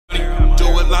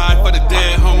for the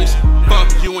dead homies.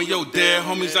 Fuck you and your dead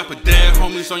homies. I put dead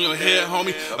homies on your head,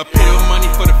 homie. Appeal money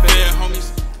for the fed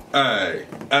homies. Ay,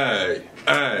 ay,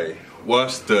 ay.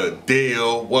 What's the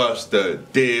deal? What's the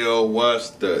deal? What's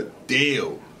the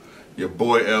deal? Your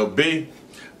boy LB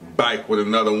back with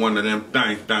another one of them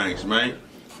things, man.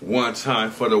 One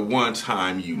time for the one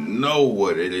time, you know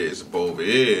what it is over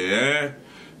here, eh?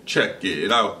 Check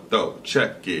it out, though.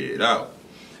 Check it out.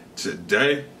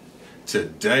 Today,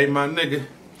 my nigga,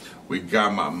 we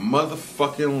got my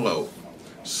motherfucking low.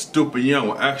 Stupid Young.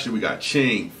 Well, actually, we got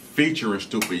Ching featuring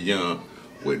Stupid Young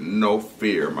with No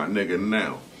Fear, my nigga.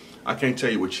 Now, I can't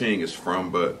tell you where Ching is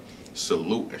from, but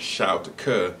salute and shout to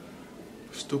Cuz.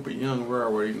 Stupid Young, we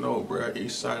already know, bruh.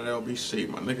 East side of LBC,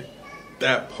 my nigga.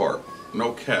 That part,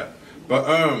 no cap.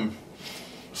 But,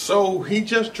 so he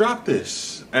just dropped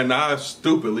this. And I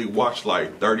stupidly watched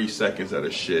like 30 seconds of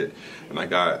the shit. And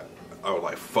I was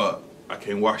like, fuck, I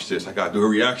can't watch this. I gotta do a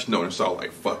reaction on it. So I was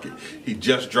like, fuck it. He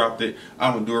just dropped it.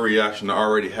 I'm gonna do a reaction. I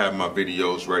already have my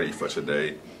videos ready for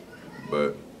today.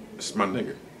 But it's my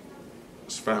nigga.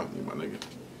 It's family, my nigga.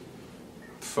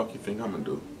 The fuck you think I'm gonna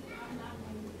do?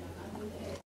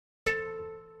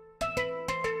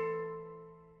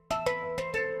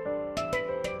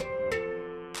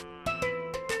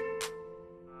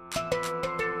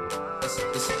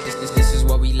 This is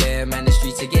what we live, man, the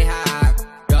streets to get high.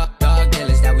 Dog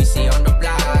dealers that we see on the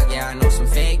block. Yeah, I know some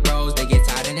fake bros, they get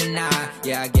tired in the night.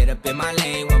 Yeah, I get up in my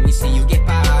lane when we see you get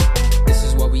by. This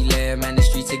is what we live, man, the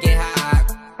streets to get high.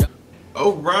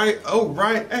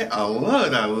 Alright. Hey, I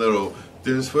love that little,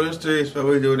 this for the streets, what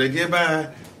we do, they get by.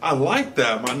 I like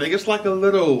that, my nigga. It's like a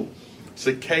little, it's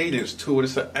a cadence to it.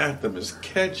 It's an anthem. It's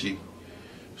catchy.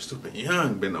 Stupid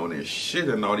Young been on this shit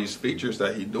and all these features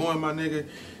that he doing, my nigga.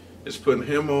 It's putting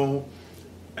him on,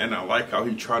 and I like how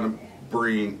he trying to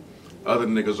bring other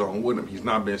niggas on with him. He's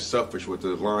not being selfish with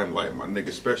the limelight, my nigga,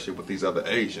 especially with these other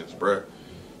Asians, bruh.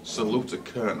 Salute to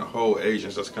Cut and the whole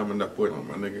Asians that's coming up with him,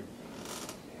 my nigga.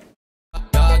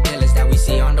 Dog dealers that we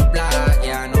see on the block.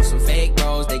 Yeah, I know some fake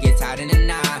bros, they get tired in the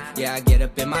night. Yeah, I get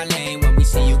up in my lane when we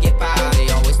see you get by. They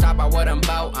always talk about what I'm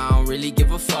about, I don't really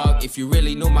give a fuck. If you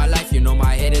really knew my life, you know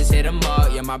my hitters hit him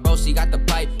up. Yeah, my bro, she got the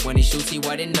pipe, when he shoots, he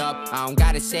wetting up. I don't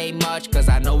gotta say much, cause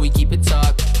I know we keep it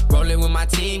tucked. Rolling with my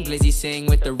team, Glizzy sing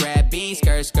with the red beans.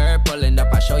 Skirt, pulling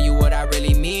up, I show you what I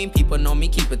really mean. People know me,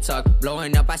 keep it tucked.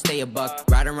 Blowing up, I stay a buck.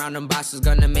 Right around them bosses,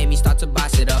 gonna make me start to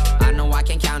boss it up. I know I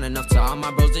can't count enough to all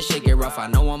my bros, this shit get rough. I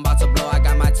know I'm about to blow, I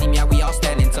got my team, yeah, we all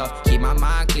standing tough. Keep my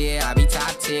mind clear, I be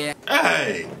top tier.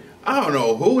 Hey, I don't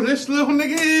know who this little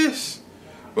nigga is,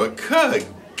 but Cut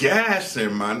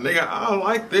gassing, my nigga. I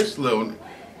like this little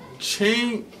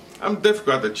Ching. I'm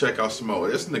definitely got to check out some more.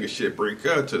 This nigga shit bring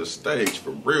Cut to the stage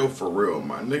for real,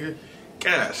 my nigga.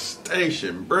 Gas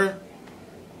station, bruh.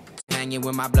 Hanging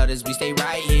with my brothers, we stay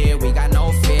right here. We got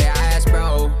no fear. I ask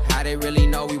bro, how they really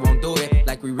know we won't do it?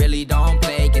 Like we really don't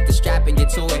play. Get the strap and get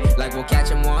to it. Like we'll catch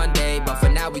him one day, but for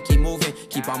now we keep moving.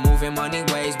 Keep on moving money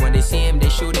ways. When they see him, they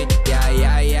shoot it. Yeah.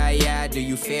 Do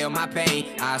you feel my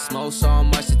pain? I smoke so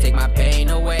much to take my pain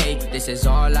away. This is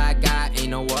all I got, ain't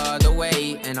no other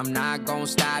way. And I'm not gonna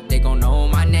stop, they gon' know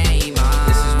my name.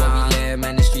 This is what we live,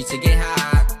 man, the streets to get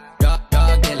high.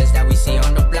 Dog dealers that we see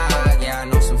on the block. Yeah, I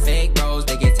know some fake bros,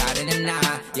 they get tired in the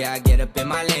night. Yeah, I get up in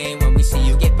my lane when we see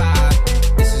you get by.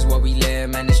 This is what we live,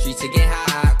 man, the streets to get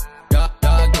high.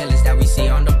 Dog dealers that we see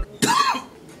on the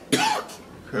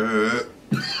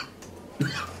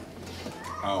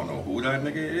I don't know who that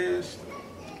nigga is.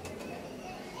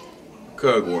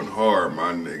 Cut going hard,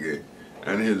 my nigga.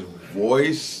 And his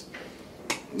voice,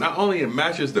 not only it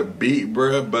matches the beat,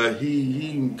 bruh, but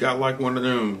he got like one of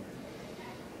them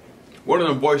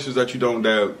voices that you don't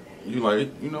doubt. You like,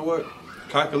 you know what?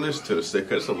 I can listen to this shit,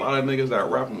 cause a lot of niggas that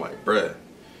rap, I'm like, bruh,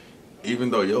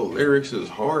 even though your lyrics is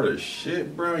hard as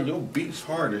shit, bruh, your beats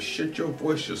hard as shit, your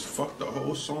voice just fucked the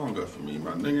whole song up for me,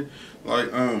 my nigga.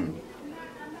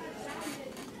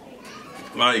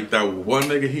 Like that one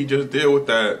nigga he just did with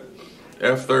that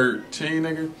F13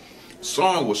 nigga,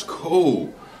 song was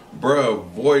cool. Bruh,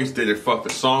 voice did it fuck the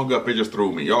song up, it just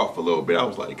threw me off a little bit. I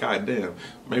was like, god damn,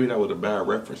 maybe that was a bad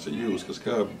reference to use, cause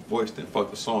Cuz voice didn't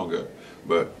fuck the song up.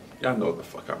 But y'all know what the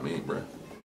fuck I mean, bruh.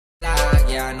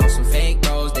 Yeah, I know some fake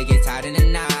bros, they get tired in the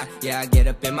night. Yeah, I get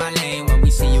up in my lane when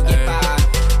we see you get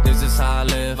by. This is how I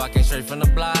live, I came straight from the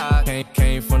block.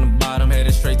 Came from the bottom,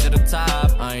 headed straight to the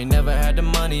top. I ain't never had the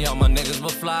money, all my niggas were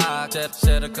fly.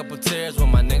 Shed a couple tears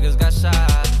when my niggas got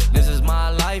shot. This is my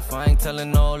life, I ain't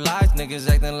telling no lies. Niggas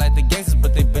acting like the gangsters,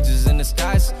 but they bitches in the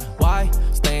skies. Why?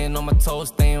 Staying on my toes,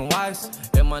 staying wise.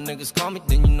 If my niggas call me,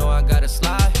 then you know I gotta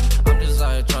slide. I'm just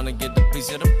out here trying to get the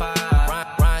piece of the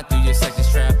pie. Ride through your section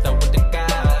strapped up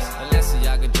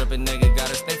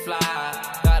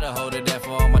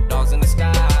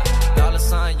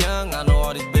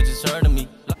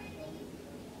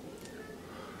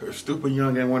Stupid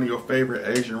Young ain't one of your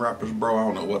favorite Asian rappers, bro, I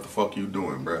don't know what the fuck you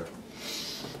doing, bro.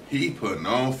 He putting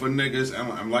on for niggas,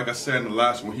 and like I said in the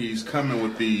last one, he's coming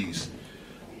with these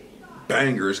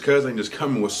bangers. Cuz ain't just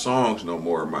coming with songs no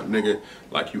more, my nigga.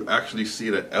 Like, you actually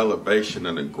see the elevation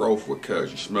and the growth with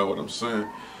Cuz. You smell what I'm saying?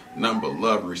 Nothing but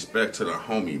love and respect to the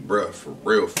homie, bruh. For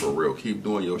real, for real. Keep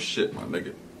doing your shit, my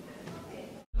nigga.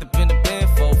 In the pen,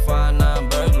 459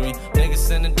 burglary. Niggas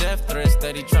sending death threats,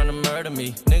 steady trying to murder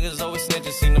me. Niggas always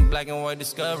snitching, seen the black and white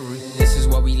Discovery. This is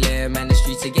what we live, man, the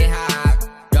streets to get hot.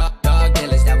 Dog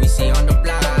dealers that we see on the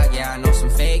block. Yeah, I know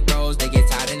some fake bros, they get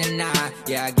tired in the night.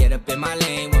 Yeah, I get up in my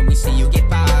lane when we see you get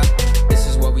popped. This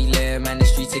is what we live, man, the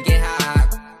streets to get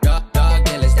hot. Dog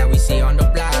dealers that we see on the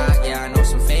block. Yeah, I know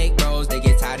some fake bros, they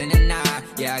get tired in the night.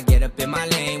 Yeah, I get up in my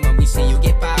lane when we see you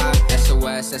get popped.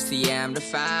 SOS, STM, the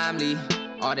family.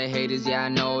 All the haters, yeah, I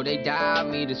know they doubt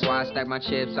me. That's why I stack my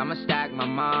chips, I'ma stack my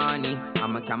money.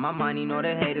 I'ma count my money, know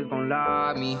the haters gon'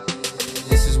 love me.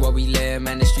 This is what we live,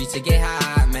 man, the streets to get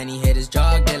hot. Many hitters,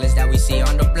 drug dealers that we see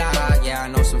on the block. Yeah, I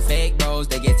know some fake bros,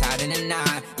 they get tired in the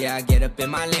night. Yeah, I get up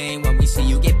in my lane when we see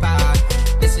you get popped.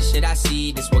 This is shit I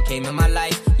see, this what came in my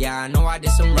life. Yeah, I know I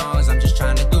did some wrongs, I'm just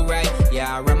trying to do right.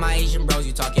 Yeah, I run my Asian bros,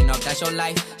 you talking up, that's your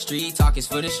life. Street talk is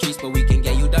for the streets, but we can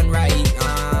get you done right.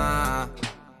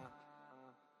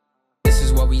 This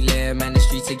is what we live, man, the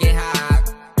streets to get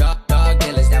hot. Dog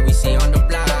dealers that we see on the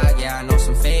block. Yeah, I know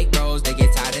some fake bros, they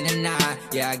get tired in the night.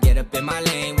 Yeah, I get up in my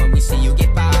lane when we see you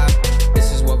get popped.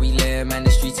 This is what we live, man,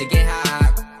 the streets to get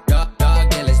hot. Dog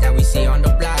dealers that we see on the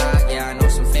block. Yeah, I know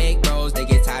some fake bros, they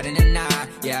get tired in the night.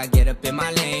 Yeah, I get up in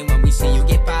my lane when we see you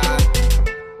get popped.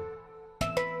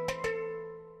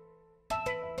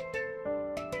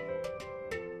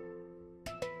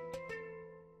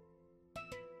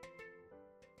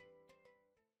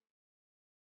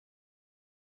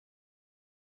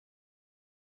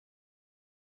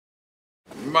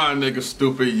 My nigga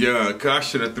Stupid Young. Cause I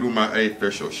should have threw my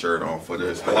official shirt on for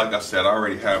this. Like I said, I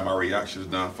already had my reactions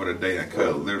done for the day, and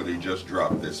Cuz literally just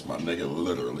dropped this. My nigga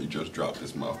literally just dropped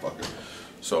this motherfucker.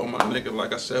 So my nigga,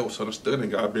 like I said, was understood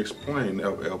and gotta be explained.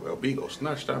 LB go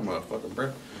snatch that motherfucker,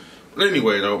 bruh. But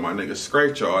anyway though, my nigga,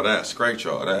 scratch all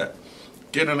that.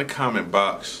 Get in the comment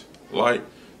box, like,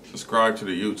 subscribe to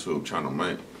the YouTube channel,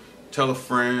 man. Tell a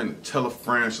friend,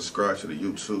 subscribe to the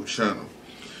YouTube channel.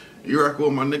 You rock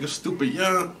with my nigga Stupid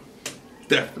Young?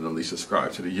 Definitely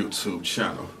subscribe to the YouTube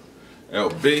channel.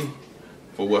 LB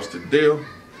for What's the Deal?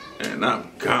 And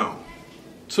I'm gone.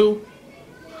 Do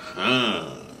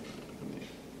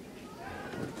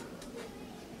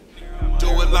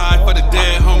it live for the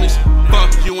dead homies.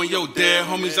 Fuck you and your dead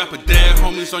homies. I put dead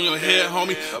homies on your head,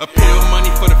 homie. Appeal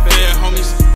money for the fair homies.